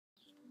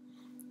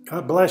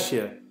God bless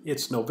you.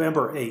 It's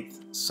November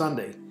 8th,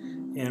 Sunday,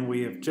 and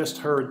we have just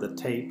heard the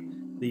tape,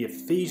 The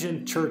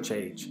Ephesian Church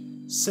Age,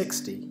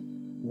 60,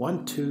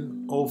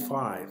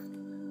 1205.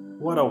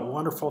 What a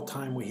wonderful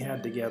time we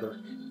had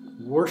together,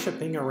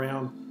 worshiping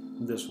around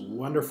this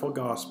wonderful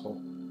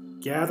gospel,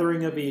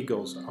 gathering of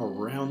eagles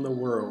around the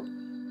world.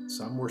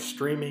 Some were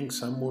streaming,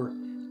 some were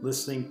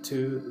listening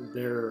to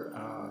their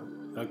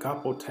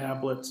agapo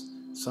tablets,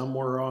 some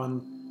were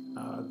on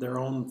their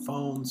own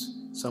phones,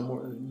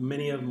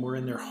 many of them were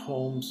in their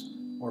homes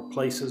or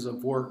places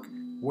of work,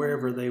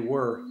 wherever they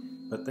were,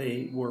 but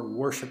they were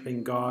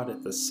worshiping God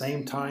at the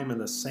same time in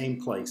the same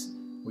place.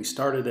 We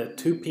started at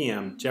 2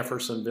 p.m.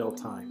 Jeffersonville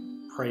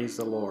time. Praise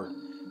the Lord.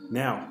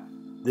 Now,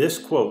 this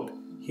quote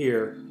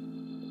here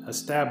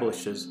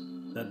establishes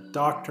the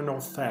doctrinal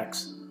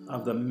facts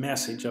of the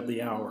message of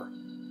the hour.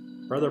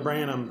 Brother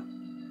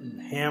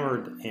Branham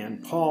hammered,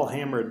 and Paul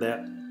hammered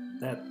that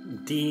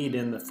deed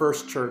in the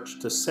first church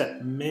to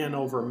set men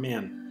over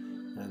men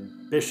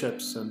and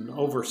bishops and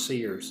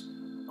overseers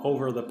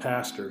over the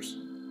pastors.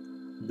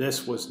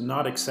 This was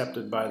not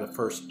accepted by the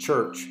first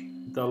church.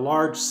 The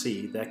large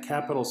C, that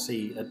capital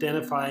C,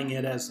 identifying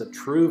it as the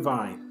true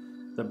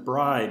vine, the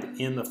bride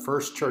in the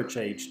first church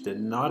age, did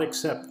not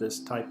accept this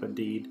type of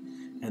deed,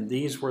 and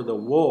these were the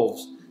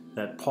wolves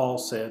that Paul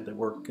said that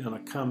were going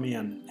to come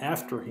in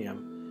after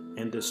him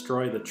and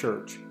destroy the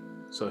church.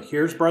 So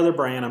here's Brother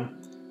Branham.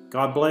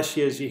 God bless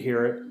you as you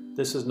hear it.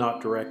 This is not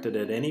directed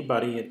at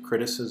anybody, at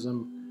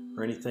criticism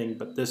or anything,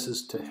 but this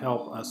is to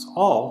help us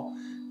all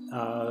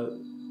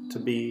to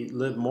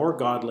live more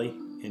godly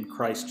in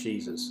Christ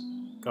Jesus.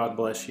 God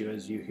bless you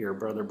as you hear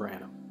Brother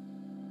Branham.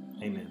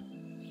 Amen.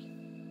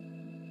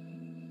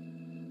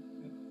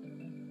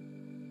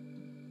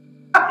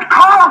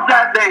 Cause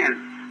that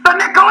then? The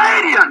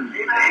Nicolaitans.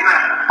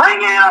 Bring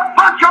in a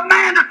bunch of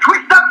men to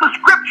twist up the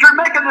scripture and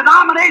make a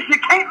denomination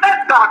that can't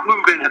let God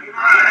move in it.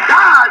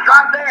 Dies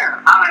right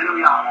there.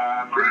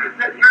 Hallelujah. Jesus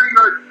said,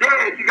 you're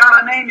dead. You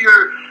got a name,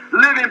 you're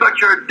living, but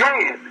you're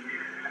dead.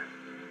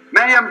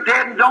 Many of them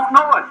dead and don't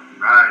know it.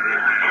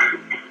 Right.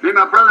 Me and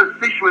my brother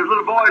fishing with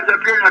little boys up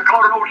here, and I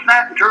caught an old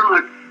snapping turtle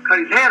and I cut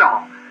his head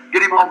off.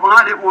 Get him off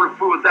mine. I didn't want to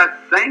fool with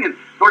that thing, and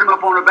threw him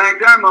up on the bank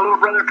there, and my little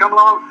brother come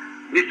along.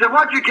 And he said,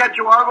 what'd you catch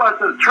a while ago? I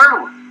said, a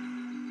turtle.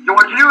 So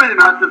what'd you do with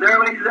him? I said, there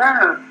he's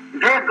there.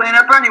 His head's laying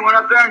up there, and he went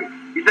up there, and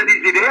he said,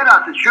 is he dead?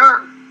 I said,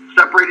 sure.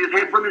 Separated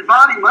his head from his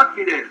body, he must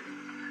be dead.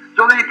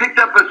 So then he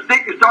picked up a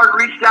stick and started to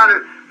reach down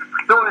and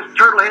throw his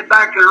turtle head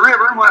back in the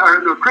river,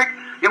 or in the creek,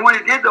 and when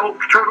he did, the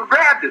old turtle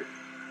grabbed it.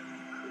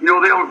 You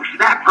know, they old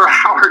snap for an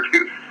hour or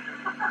two.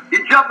 He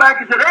jumped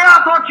back and said, hey,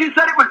 I thought you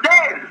said it was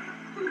dead.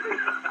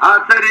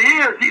 I said, it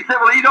is. He said,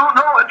 well, you don't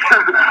know it.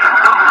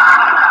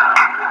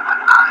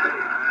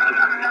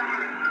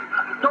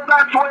 So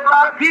that's the way a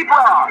lot of people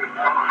are.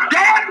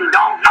 Dead and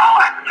don't know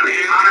it.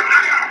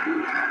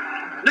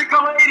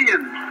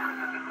 Nicolaitans.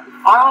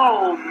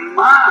 Oh,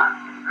 my.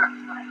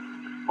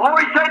 Oh,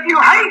 he said, you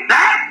hate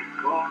that?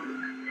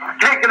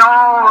 Taking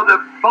all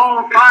the 4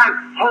 or 5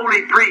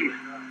 holy priests,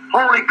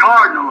 holy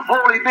cardinals,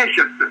 holy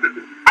bishops,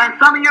 and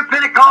some of you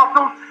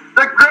Pentecostals,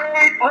 the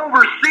great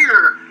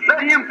overseer, let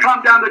him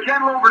come down, the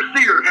general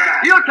overseer.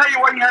 He'll tell you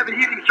whether you have a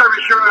healing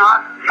service or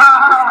not.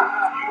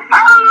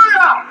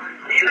 Hallelujah!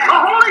 The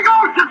Holy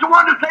Ghost is the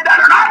one to say that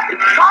or not.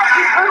 It's God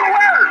who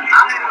wears.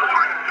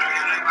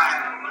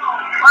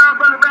 Well,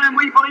 Brother Branham,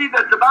 we believe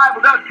that the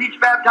Bible does teach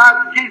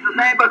baptized in Jesus'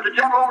 name, but the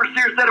general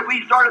overseer said if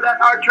we started that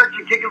in our church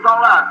and kick us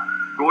all out,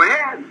 go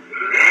ahead.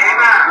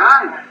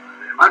 Right.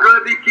 I'd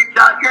rather be kicked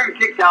out here and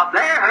kicked out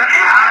there.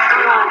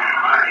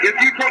 If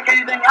you take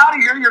anything out of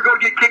here, you're going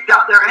to get kicked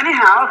out there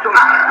anyhow, so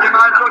you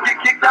might as well get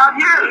kicked out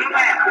here.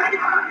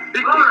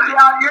 Be kicked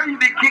out here, you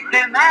be kicked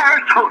in there,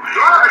 so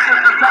it's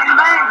just the same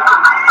thing.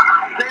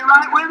 Stay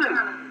right with it.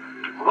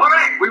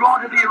 We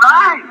want to be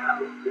right.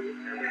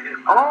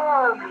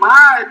 Oh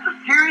my, it's a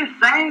serious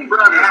thing,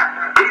 brother.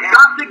 We've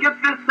got to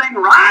get this thing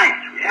right.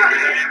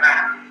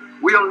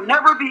 We'll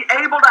never be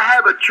able to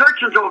have a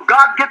church until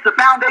God gets a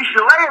foundation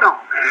to lay it on.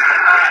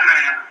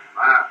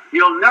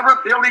 He'll never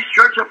build his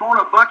church upon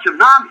a bunch of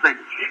nonsense.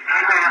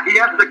 He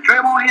has to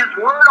come on his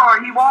word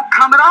or he won't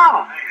come at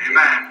all.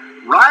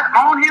 Right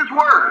on his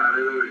word.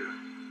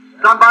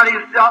 Somebody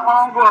not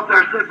long ago up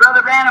there said,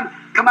 Brother Branham,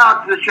 come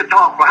out to the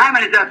Chautauqua. How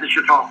many is at the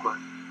Chautauqua?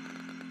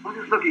 Well,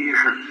 just look at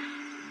here.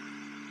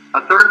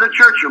 A third of the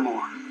church or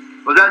more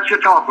was at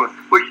Chautauqua.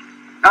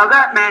 Now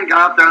that man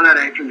got up there that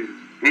afternoon.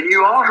 And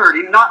you all heard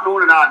him, not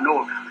knowing that I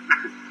know about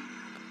it.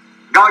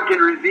 God can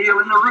reveal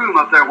in the room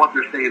up there what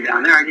they're saying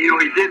down there, and you know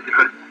he did do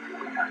it.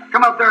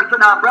 Come up there and say,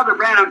 now, Brother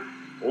Branham,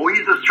 oh,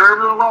 he's a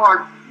servant of the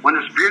Lord. When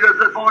the Spirit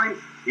is upon him,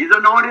 he's an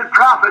anointed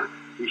prophet.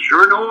 He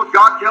sure knows.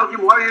 God tells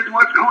him what it is and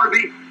what's going to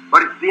be.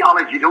 But it's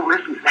theology. Don't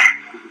listen to that.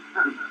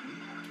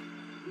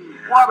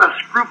 What a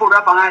scrupled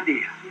up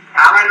idea.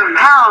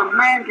 How a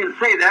man can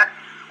say that.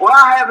 Well,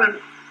 I haven't.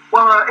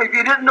 Well, if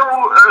you didn't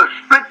know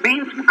split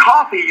beans and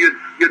coffee, you'd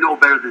know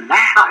better than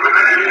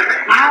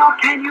that. How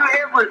can you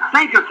ever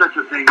think of such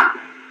a thing?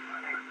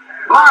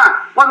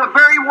 Why? Well, the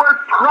very word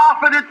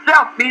prophet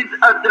itself means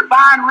a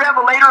divine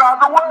revelator of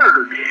the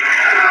Word.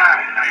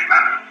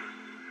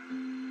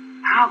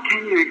 How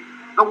can you?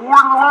 The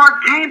word of the Lord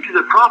came to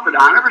the prophet.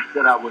 I never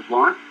said I was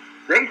one.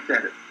 They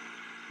said it.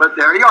 But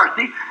there you are.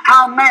 See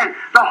how man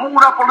to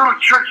hold up a little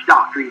church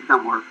doctrine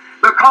somewhere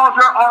because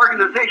their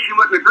organization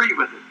wouldn't agree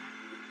with it.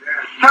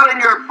 Selling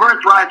your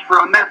birthrights for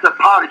a mess of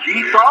pottage.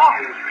 Esau,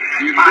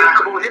 you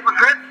miserable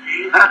hypocrite.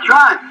 That's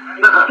right.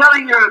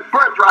 Selling your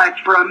birthrights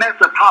for a mess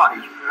of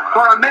pottage,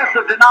 for a mess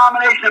of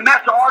denomination, a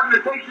mess of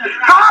organization.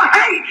 God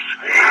hates.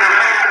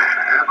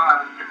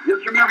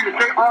 Just remember to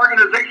say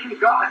organization.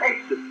 God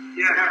hates it.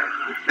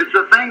 It's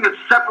a thing that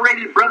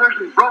separated brothers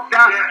and broke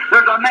down.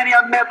 There's a many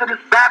of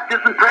Methodist,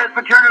 Baptist, and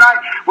Presbyterian tonight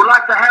would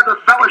like to have the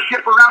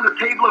fellowship around the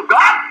table of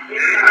God.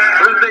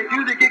 But if they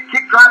do, they get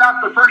kicked right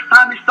out the first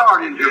time they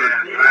start into it.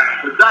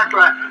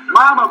 Exactly right.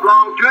 Mama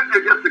belonged to it.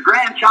 They're just a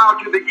grandchild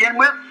to begin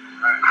with.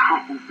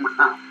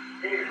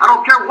 I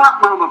don't care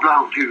what Mama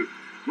belonged to.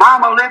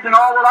 Mama lived in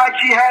all the life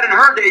she had in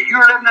her day.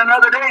 You're living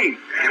another day.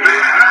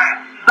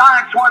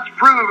 Science once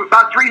proved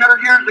about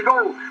 300 years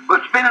ago by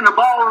spinning a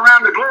ball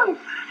around the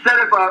globe said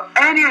if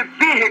any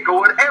vehicle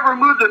would ever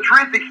move the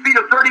terrific speed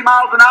of 30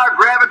 miles an hour,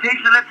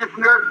 gravitation lifts it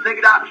from the earth and take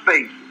it out in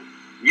space.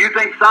 You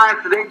think science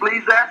today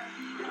believes that?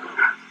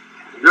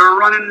 They're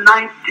running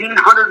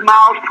 1,900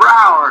 miles per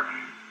hour.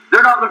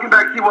 They're not looking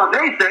back to see what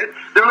they said.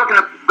 They're looking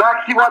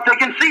back to see what they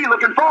can see,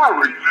 looking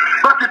forward.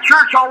 But the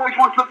church always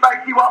wants to look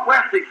back to see what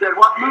Wesley said,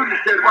 what Moody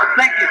said, what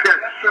Sankey said.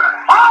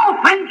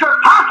 All things are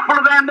possible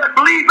to them that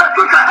believe. Let's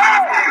look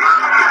ahead.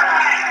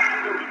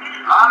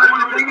 When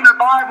you think in the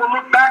Bible,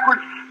 look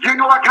backwards. Do you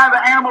know what kind of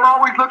animal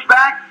always looks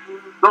back?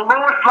 The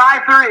lowest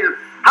life there is.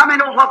 How many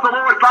knows what the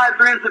lowest life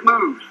there is that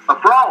moves? A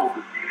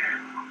frog.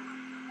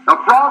 A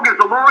frog is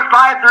the lowest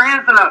life there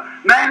is, and a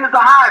man is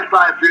the highest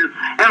life there is.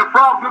 And a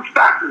frog looks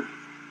backwards.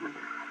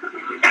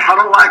 I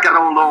don't like that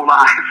old low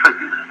life.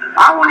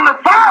 I want to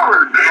look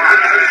forward.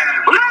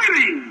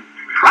 Believing,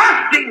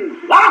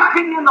 trusting,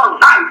 walking in the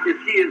light as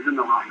He is in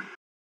the light.